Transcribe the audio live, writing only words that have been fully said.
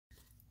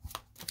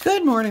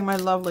Good morning, my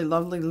lovely,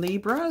 lovely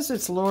Libras.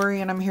 It's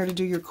Laurie, and I'm here to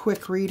do your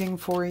quick reading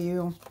for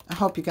you. I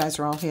hope you guys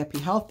are all happy,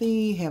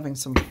 healthy, having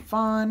some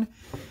fun.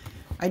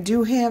 I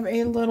do have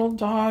a little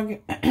dog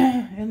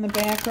in the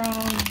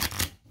background,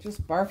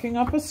 just barking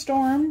up a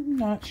storm.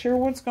 Not sure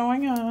what's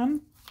going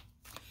on,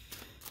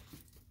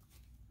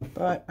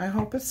 but I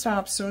hope it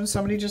stops soon.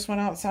 Somebody just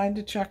went outside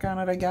to check on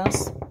it, I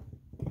guess.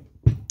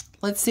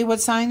 Let's see what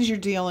signs you're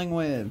dealing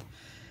with.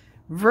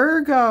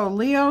 Virgo,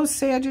 Leo,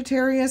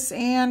 Sagittarius,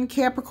 and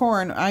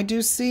Capricorn. I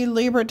do see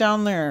Libra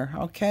down there.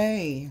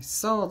 Okay,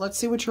 so let's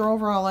see what your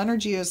overall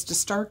energy is to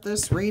start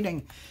this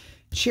reading.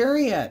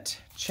 Chariot,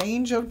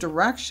 change of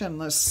direction,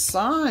 the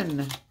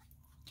Sun,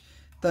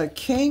 the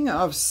King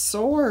of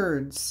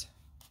Swords,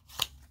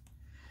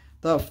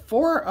 the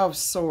Four of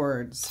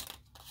Swords,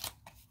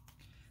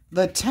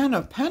 the Ten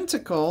of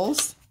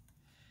Pentacles,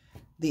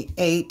 the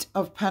Eight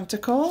of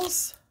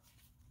Pentacles,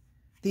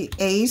 the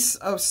Ace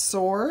of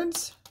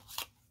Swords,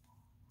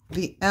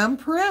 the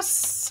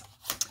Empress,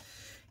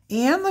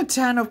 and the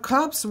Ten of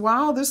Cups.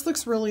 Wow, this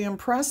looks really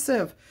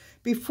impressive.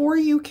 Before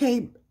you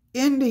came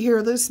in to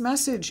hear this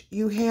message,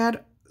 you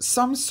had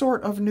some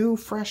sort of new,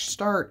 fresh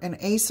start, an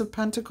Ace of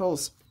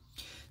Pentacles.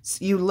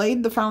 You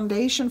laid the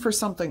foundation for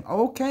something.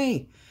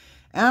 Okay,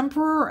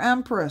 Emperor,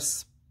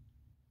 Empress.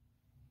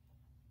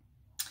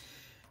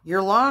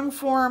 Your long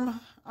form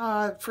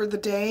for the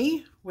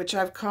day, which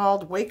I've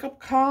called Wake Up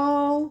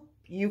Call,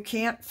 You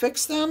Can't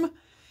Fix Them.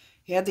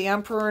 He had the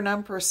Emperor and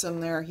Empress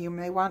in there. You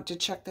may want to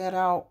check that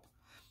out.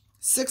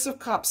 Six of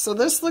Cups. So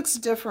this looks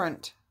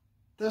different.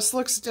 This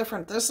looks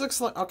different. This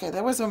looks like, okay,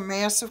 that was a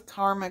massive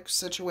karmic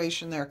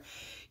situation there.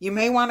 You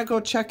may want to go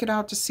check it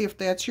out to see if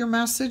that's your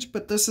message,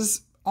 but this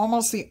is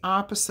almost the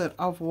opposite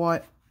of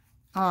what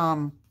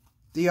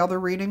the other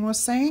reading was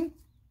saying.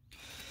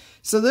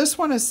 So this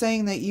one is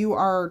saying that you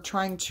are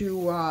trying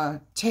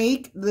to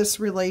take this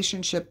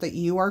relationship that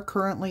you are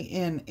currently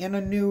in a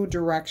new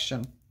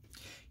direction.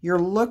 You're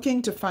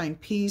looking to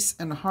find peace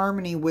and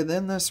harmony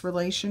within this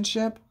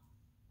relationship.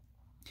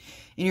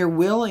 And you're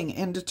willing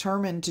and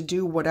determined to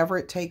do whatever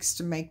it takes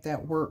to make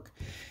that work.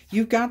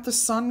 You've got the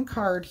Sun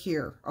card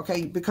here,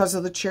 okay, because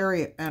of the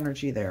Chariot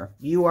energy there.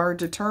 You are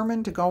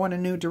determined to go in a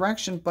new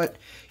direction, but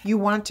you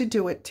want to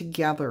do it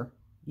together.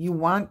 You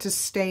want to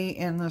stay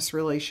in this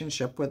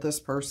relationship with this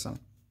person,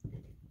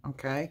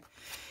 okay?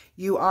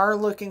 You are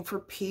looking for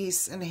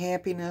peace and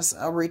happiness,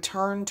 a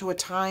return to a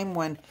time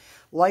when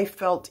life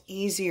felt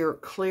easier,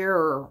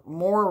 clearer,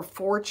 more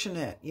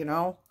fortunate, you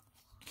know.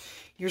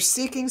 You're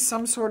seeking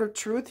some sort of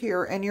truth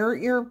here, and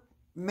you're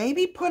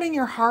maybe putting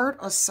your heart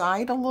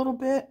aside a little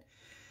bit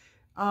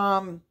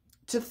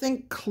to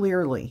think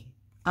clearly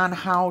on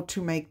how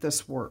to make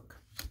this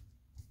work,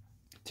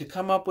 to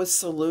come up with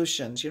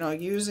solutions, you know,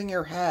 using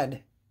your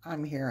head,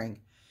 I'm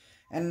hearing,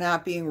 and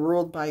not being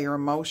ruled by your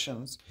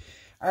emotions.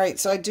 All right,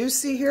 so I do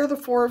see here the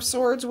Four of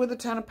Swords with the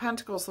Ten of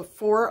Pentacles. The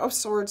Four of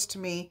Swords to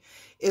me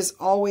is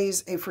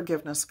always a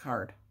forgiveness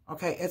card.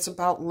 Okay, it's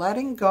about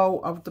letting go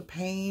of the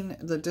pain,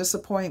 the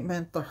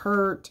disappointment, the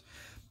hurt,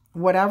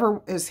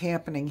 whatever is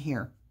happening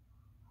here.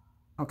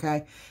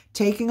 Okay,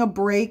 taking a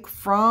break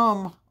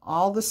from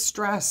all the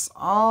stress,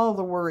 all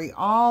the worry,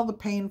 all the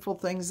painful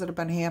things that have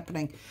been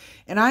happening.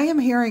 And I am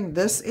hearing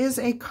this is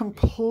a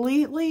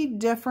completely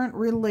different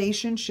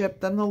relationship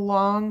than the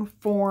long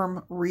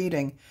form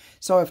reading.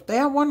 So if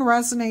that one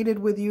resonated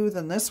with you,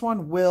 then this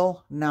one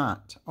will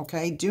not.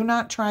 Okay, do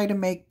not try to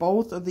make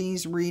both of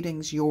these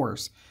readings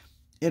yours.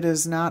 It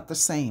is not the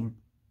same.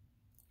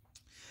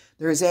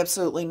 There is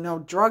absolutely no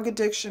drug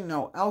addiction,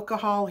 no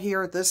alcohol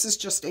here. This is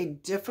just a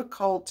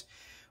difficult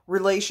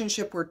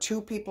relationship where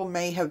two people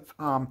may have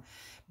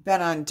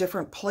been on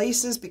different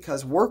places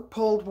because work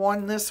pulled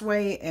one this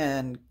way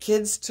and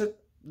kids took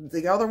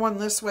the other one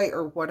this way,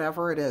 or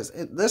whatever it is.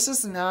 This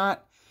is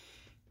not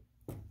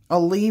a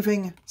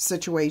leaving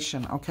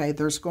situation, okay?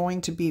 There's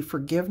going to be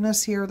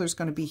forgiveness here. There's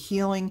going to be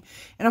healing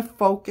and a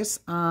focus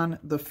on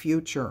the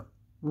future.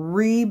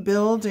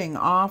 Rebuilding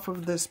off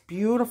of this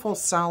beautiful,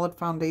 solid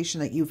foundation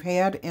that you've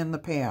had in the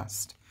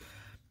past,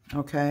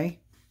 okay?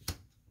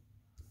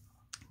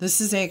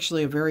 This is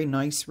actually a very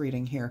nice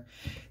reading here.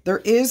 There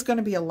is going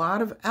to be a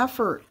lot of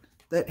effort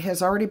that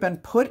has already been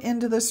put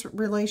into this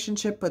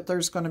relationship, but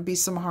there's going to be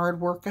some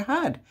hard work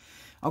ahead.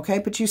 Okay,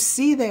 but you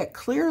see that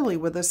clearly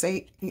with this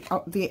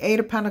the Eight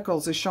of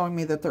Pentacles is showing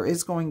me that there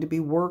is going to be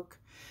work,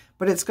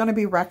 but it's going to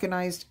be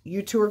recognized.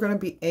 You two are going to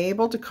be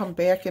able to come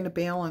back into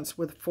balance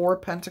with Four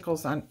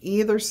Pentacles on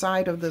either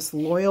side of this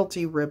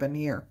loyalty ribbon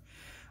here.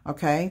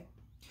 Okay?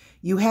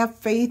 You have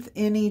faith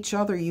in each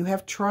other. You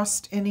have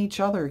trust in each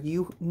other.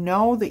 You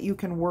know that you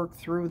can work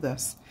through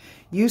this.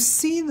 You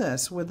see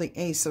this with the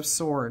Ace of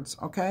Swords,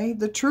 okay?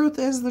 The truth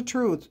is the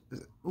truth.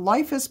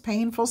 Life is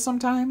painful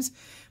sometimes,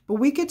 but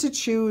we get to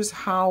choose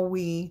how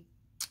we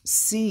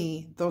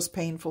see those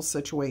painful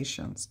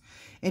situations.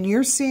 And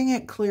you're seeing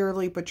it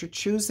clearly, but you're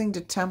choosing to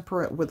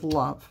temper it with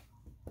love.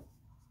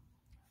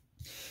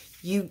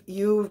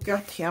 You've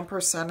got the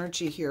Empress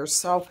energy here.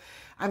 So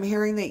I'm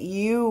hearing that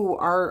you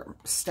are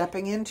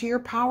stepping into your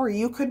power.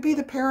 You could be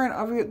the parent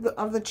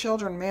of the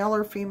children, male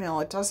or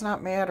female. It does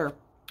not matter.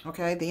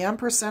 Okay, the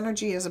Empress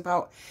energy is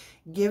about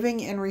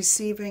giving and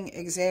receiving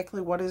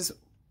exactly what is,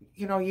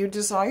 you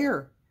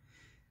desire.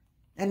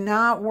 And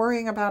not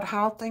worrying about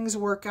how things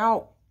work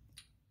out.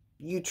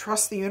 You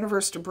trust the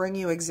universe to bring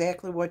you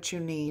exactly what you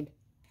need.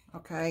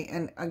 Okay,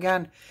 and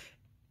again,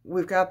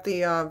 we've got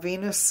the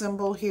Venus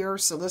symbol here.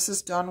 So this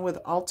is done with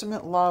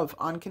ultimate love,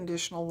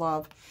 unconditional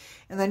love.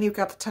 And then you've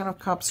got the Ten of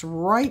Cups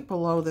right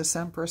below this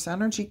Empress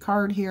energy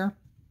card here,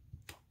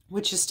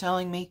 which is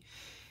telling me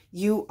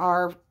you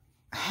are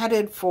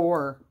headed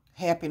for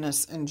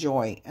happiness and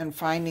joy and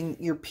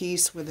finding your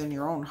peace within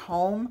your own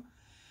home.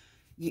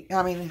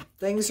 I mean,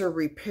 things are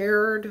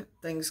repaired.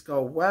 Things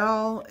go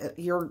well.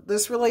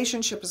 This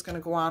relationship is going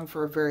to go on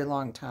for a very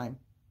long time.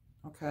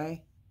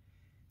 Okay?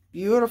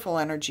 Beautiful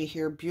energy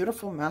here.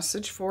 Beautiful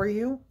message for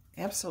you.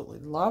 Absolutely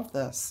love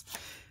this.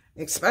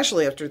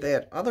 Especially after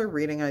that other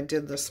reading I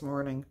did this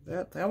morning.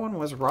 That one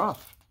was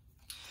rough.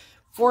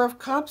 Four of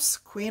Cups,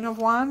 Queen of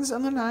Wands,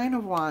 and the Nine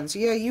of Wands.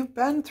 Yeah, you've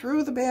been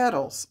through the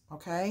battles,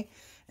 okay?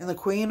 And the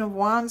Queen of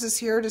Wands is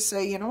here to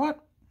say, you know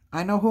what?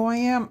 I know who I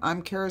am.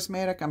 I'm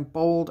charismatic. I'm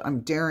bold.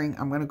 I'm daring.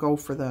 I'm going to go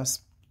for this.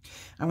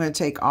 I'm going to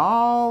take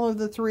all of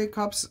the Three of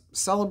Cups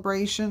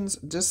celebrations,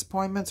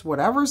 disappointments,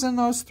 whatever's in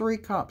those Three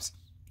Cups,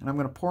 and I'm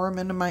going to pour them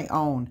into my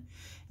own.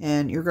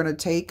 And you're going to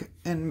take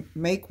and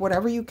make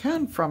whatever you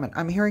can from it.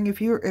 I'm hearing if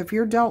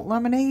you're dealt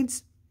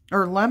lemonades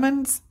or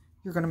lemons,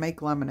 you're going to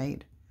make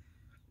lemonade.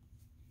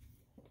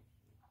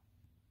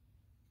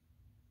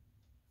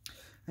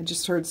 I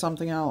just heard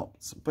something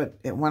else, but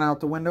it went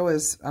out the window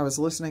as I was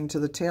listening to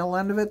the tail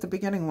end of it. The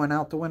beginning went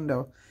out the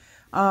window.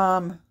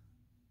 Yeah,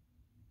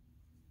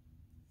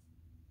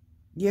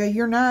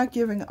 you're not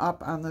giving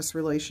up on this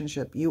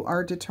relationship. You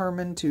are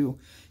determined to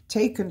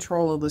take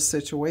control of the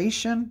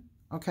situation.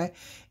 Okay,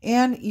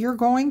 and you're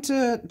going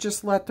to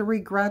just let the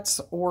regrets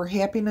or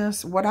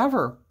happiness,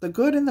 whatever, the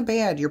good and the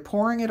bad, you're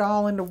pouring it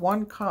all into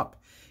one cup.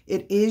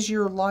 It is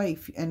your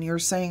life, and you're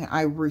saying,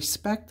 I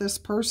respect this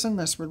person,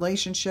 this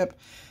relationship,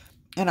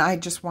 and I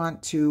just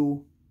want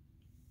to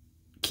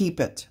keep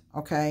it,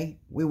 okay?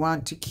 We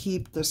want to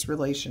keep this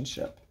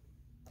relationship.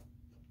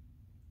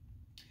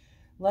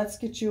 Let's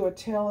get you a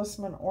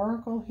talisman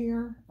oracle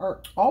here.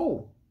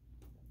 Oh,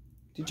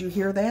 did you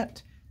hear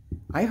that?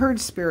 I heard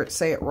Spirit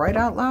say it right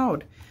out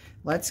loud.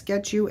 Let's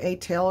get you a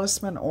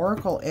talisman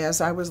oracle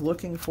as I was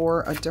looking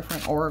for a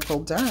different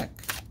oracle deck.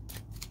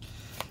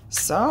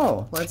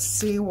 So let's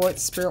see what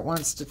Spirit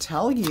wants to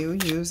tell you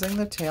using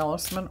the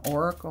talisman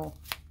oracle.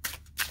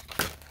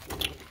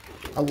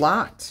 A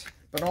lot,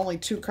 but only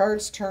 2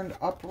 cards turned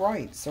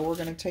upright. So we're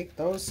going to take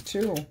those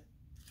 2.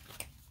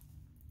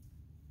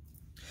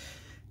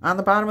 On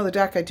the bottom of the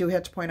deck, I do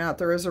have to point out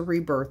there is a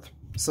rebirth.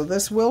 So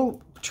this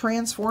will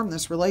transform.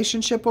 This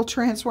relationship will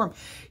transform.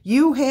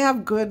 You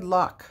have good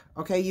luck,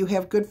 okay? You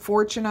have good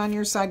fortune on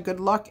your side,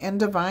 good luck and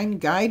divine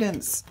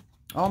guidance.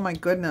 Oh my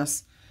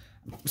goodness.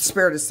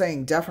 Spirit is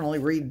saying definitely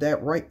read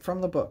that right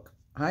from the book.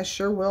 I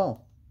sure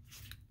will.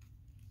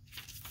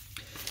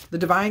 The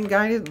divine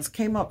guidance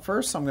came up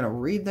first, so I'm going to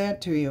read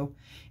that to you.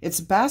 It's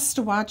best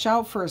to watch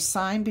out for a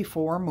sign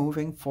before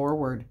moving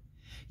forward.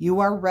 You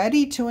are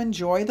ready to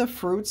enjoy the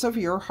fruits of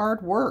your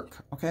hard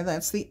work. Okay,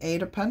 that's the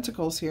 8 of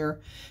Pentacles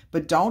here.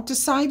 But don't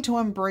decide to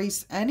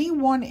embrace any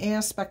one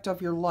aspect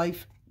of your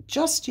life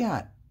just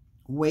yet.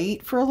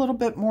 Wait for a little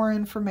bit more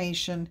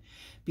information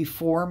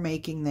before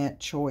making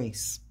that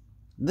choice.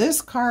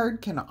 This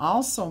card can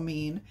also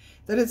mean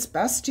that it's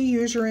best to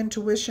use your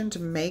intuition to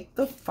make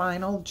the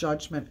final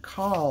judgment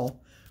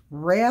call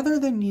rather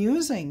than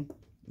using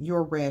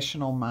your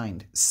rational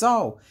mind.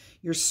 So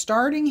you're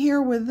starting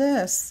here with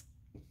this,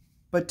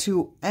 but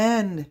to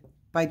end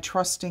by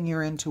trusting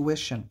your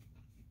intuition.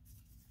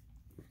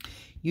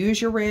 Use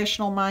your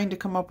rational mind to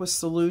come up with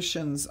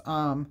solutions,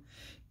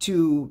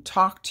 to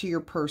talk to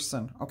your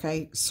person,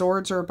 okay?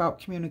 Swords are about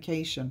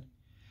communication.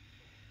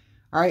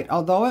 All right,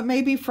 although it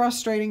may be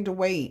frustrating to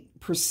wait,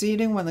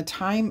 proceeding when the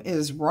time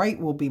is right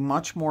will be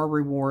much more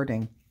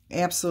rewarding.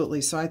 Absolutely.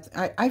 So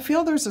I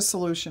feel there's a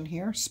solution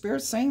here.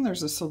 Spirit's saying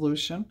there's a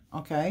solution,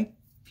 okay?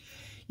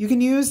 You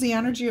can use the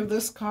energy of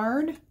this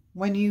card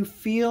when you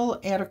feel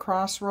at a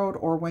crossroad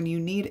or when you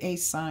need a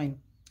sign.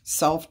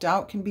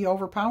 Self-doubt can be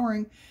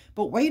overpowering,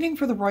 but waiting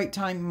for the right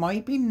time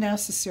might be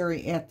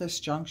necessary at this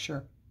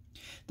juncture.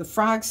 The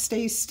frog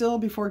stays still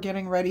before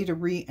getting ready to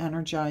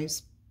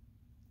re-energize.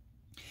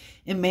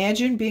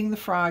 Imagine being the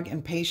frog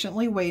and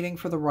patiently waiting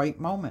for the right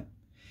moment.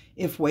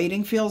 If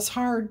waiting feels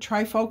hard,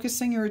 try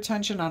focusing your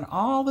attention on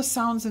all the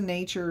sounds in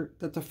nature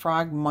that the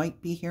frog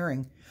might be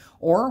hearing,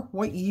 or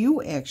what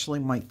you actually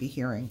might be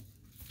hearing.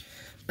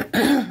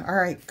 All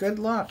right, good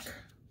luck.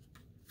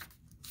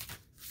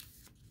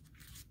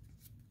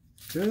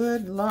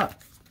 Good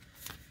luck.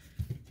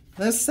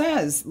 This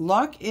says,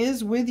 luck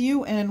is with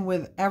you and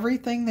with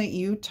everything that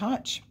you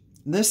touch.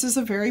 This is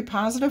a very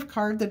positive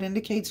card that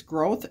indicates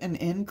growth and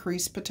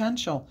increased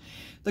potential.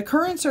 The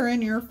currents are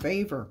in your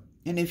favor.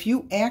 And if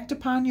you act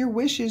upon your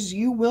wishes,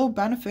 you will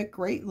benefit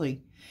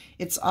greatly.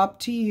 It's up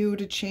to you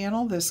to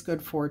channel this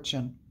good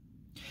fortune.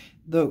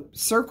 The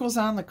circles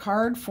on the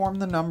card form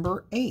the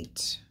number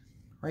 8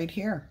 right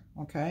here,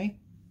 okay?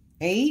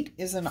 8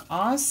 is an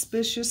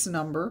auspicious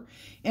number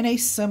and a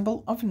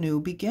symbol of new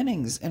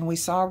beginnings. And we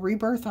saw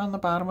rebirth on the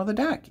bottom of the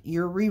deck.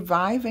 You're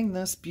reviving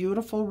this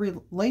beautiful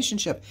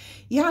relationship.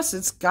 Yes,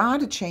 it's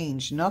got to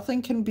change.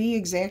 Nothing can be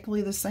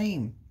exactly the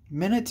same.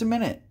 Minute to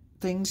minute,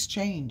 things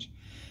change.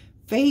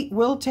 Fate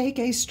will take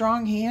a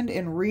strong hand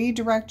and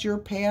redirect your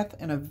path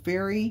in a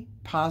very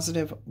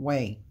positive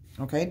way.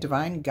 Okay,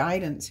 divine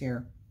guidance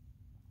here.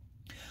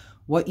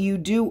 What you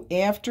do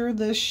after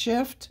this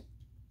shift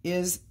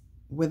is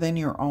within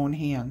your own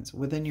hands,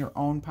 within your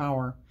own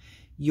power,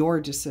 your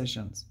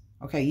decisions.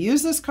 Okay,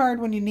 use this card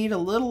when you need a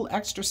little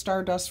extra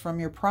stardust from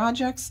your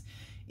projects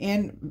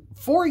and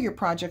for your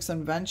projects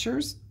and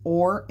ventures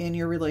or in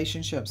your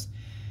relationships.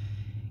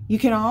 You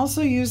can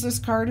also use this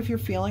card if you're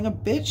feeling a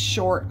bit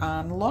short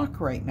on luck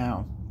right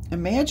now.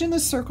 Imagine the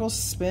circles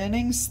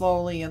spinning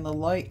slowly and the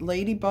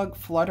ladybug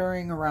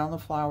fluttering around the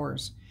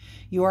flowers.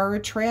 You are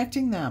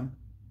attracting them.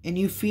 And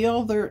you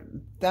feel their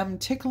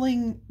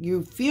tickling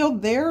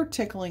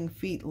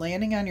feet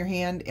landing on your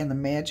hand and the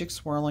magic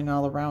swirling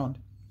all around.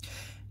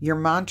 Your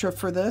mantra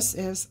for this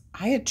is,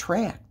 I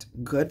attract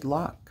good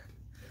luck.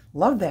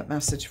 Love that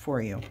message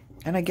for you.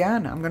 And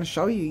again, I'm going to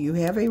show you, you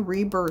have a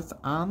rebirth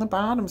on the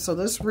bottom. So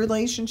this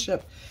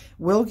relationship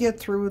will get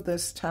through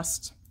this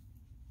test.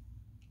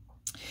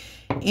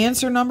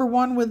 Answer number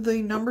 1 with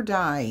the number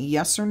die.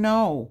 Yes or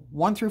no.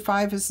 1 through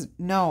 5 is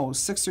no.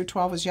 6 through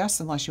 12 is yes,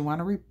 unless you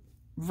want to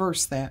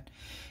reverse that.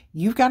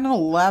 You've got an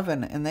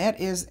 11, and that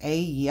is a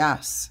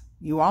yes.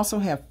 You also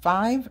have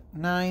 5,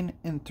 9,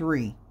 and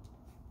 3.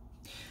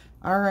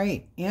 All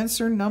right,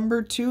 answer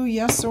number 2,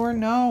 yes or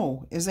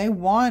no, is a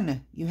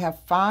 1. You have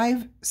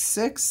 5,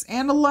 6,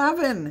 and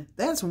 11.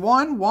 That's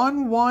 1,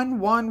 1, 1,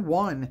 1,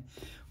 1.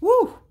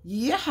 Woo,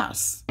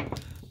 yes.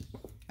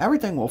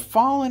 Everything will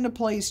fall into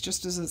place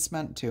just as it's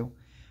meant to.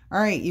 All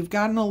right, you've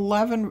got an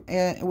 11,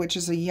 which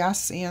is a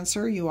yes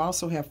answer. You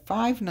also have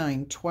 5,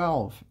 9,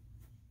 12.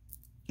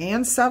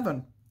 And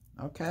 7.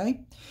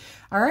 Okay.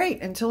 All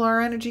right. Until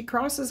our energy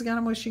crosses again,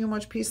 I'm wishing you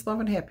much peace, love,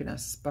 and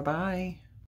happiness. Bye-bye.